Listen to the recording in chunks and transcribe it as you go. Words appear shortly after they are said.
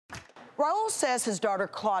Raul says his daughter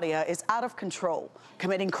Claudia is out of control,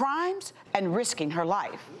 committing crimes and risking her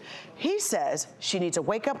life. He says she needs a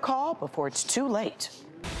wake-up call before it's too late.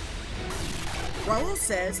 Raul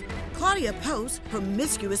says Claudia posts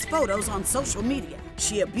promiscuous photos on social media.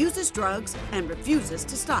 She abuses drugs and refuses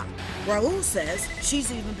to stop. Raul says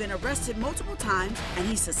she's even been arrested multiple times, and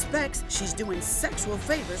he suspects she's doing sexual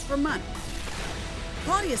favors for money.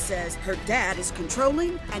 Claudia says her dad is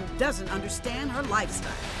controlling and doesn't understand her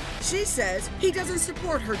lifestyle. She says he doesn't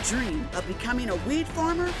support her dream of becoming a weed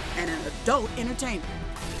farmer and an adult entertainer.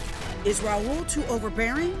 Is Raul too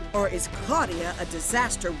overbearing, or is Claudia a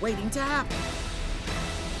disaster waiting to happen?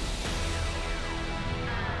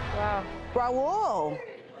 Wow. Raul,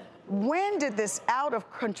 when did this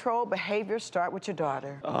out-of-control behavior start with your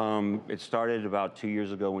daughter? It started about 2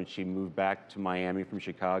 years ago when she moved back to Miami from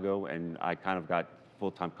Chicago, and I kind of got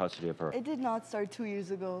full-time custody of her. It did not start 2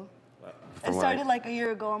 years ago. From It what I- started like a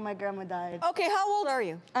year ago when my grandma died. Okay, how old are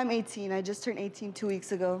you? I'm 18. I just turned 18 2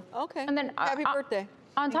 weeks ago. Okay. And then happy birthday.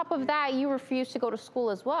 On top of that, you refused to go to school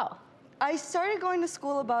as well. I started going to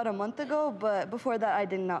school about a month ago, but before that, I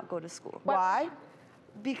did not go to school. Why?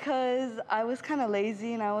 Because I was kind of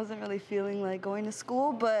lazy and I wasn't really feeling like going to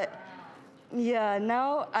school. But yeah,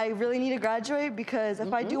 now I really need to graduate because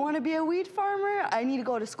if I do want to be a weed farmer, I need to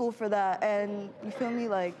go to school for that. And you feel me?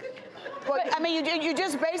 Like, Well, I mean, you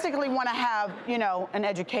just basically want to have, you know, an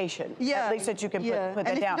education. yeah. At least that you can put that and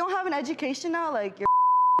if down. you don't have an education now, like, you're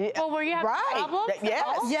Well, were you having problems?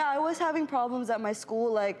 Yes. yeah, I was having problems at my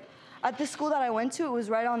school. Like, at the school that I went to, it was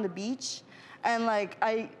right on the beach. And like,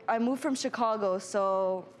 I moved from Chicago,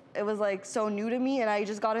 so it was like so new to me, and I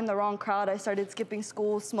just got in the wrong crowd. I started skipping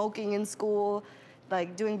school, smoking in school,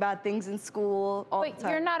 like doing bad things in school all Wait, the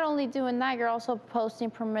time. you're not only doing that, you're also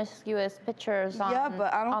posting promiscuous pictures on Yeah,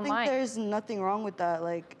 but I don't online. think there's nothing wrong with that.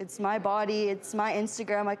 Like, it's my body, it's my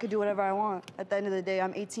Instagram, I could do whatever I want. At the end of the day,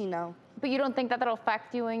 I'm 18 now. But you don't think that that'll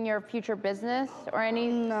affect you in your future business or any?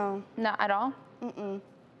 No. Not at all?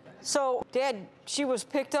 So, Dad, she was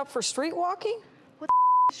picked up for street walking?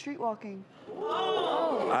 Street walking.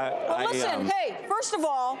 Well, listen, hey, first of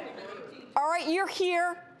all right, you're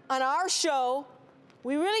here on our show.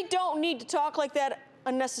 We really don't need to talk like that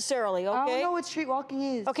unnecessarily, okay? I don't know what street walking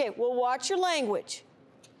is. Okay, well, watch your language.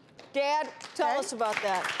 Dad, tell us about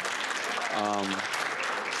that.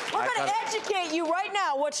 We're going to educate you right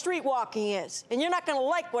now what street walking is, and you're not going to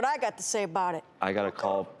like what I got to say about it. I got a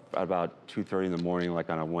call at about 2:30 in the morning, like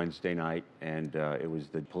on a Wednesday night, and it was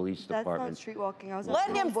the police That's department not street walking. I was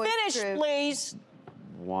Let him finish, please.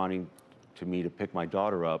 wanting me to pick my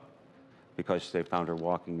daughter up because they found her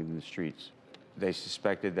walking in the streets. They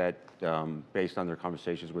suspected that based on their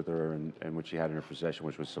conversations with her and what she had in her possession,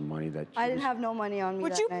 which was some money that she I didn't have no money on me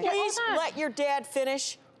Would that you night. please let your dad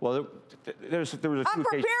finish? Well, there was a few I'm occasions-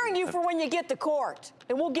 preparing you for when you get to court,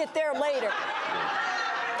 and we'll get there later.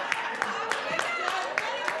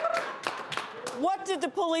 What did the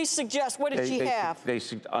police suggest? What did she have?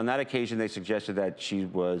 On that occasion, they suggested that she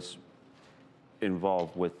was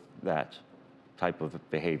involved with that type of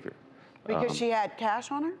behavior. Because she had cash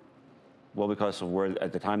on her? Well, because of where,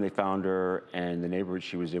 at the time they found her and the neighborhood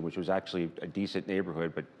she was in, which was actually a decent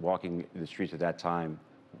neighborhood, but walking in the streets at that time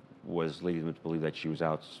was leading them to believe that she was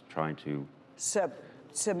out trying to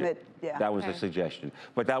Submit, yeah. That was the suggestion.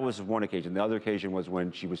 But that was one occasion. The other occasion was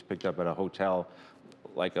when she was picked up at a hotel,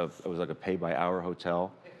 it was like a pay-by-hour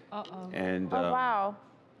hotel. And wow.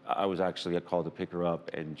 I was actually called to pick her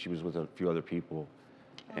up, and she was with a few other people.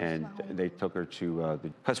 And they took her to,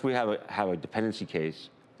 because we have a dependency case,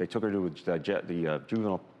 they took her to the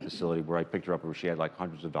juvenile facility where I picked her up, where she had like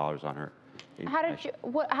hundreds of dollars on her.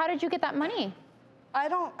 How did you get that money? I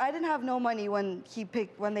didn't have no money when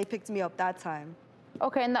they picked me up that time.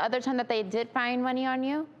 Okay, and the other time that they did find money on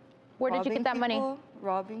you, where did you get that money?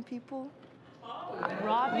 Robbing people.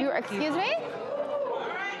 Excuse me?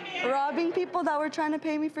 Robbing people that were trying to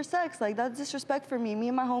pay me for sex. Like, that's disrespect for me. Me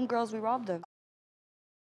and my homegirls, we robbed them.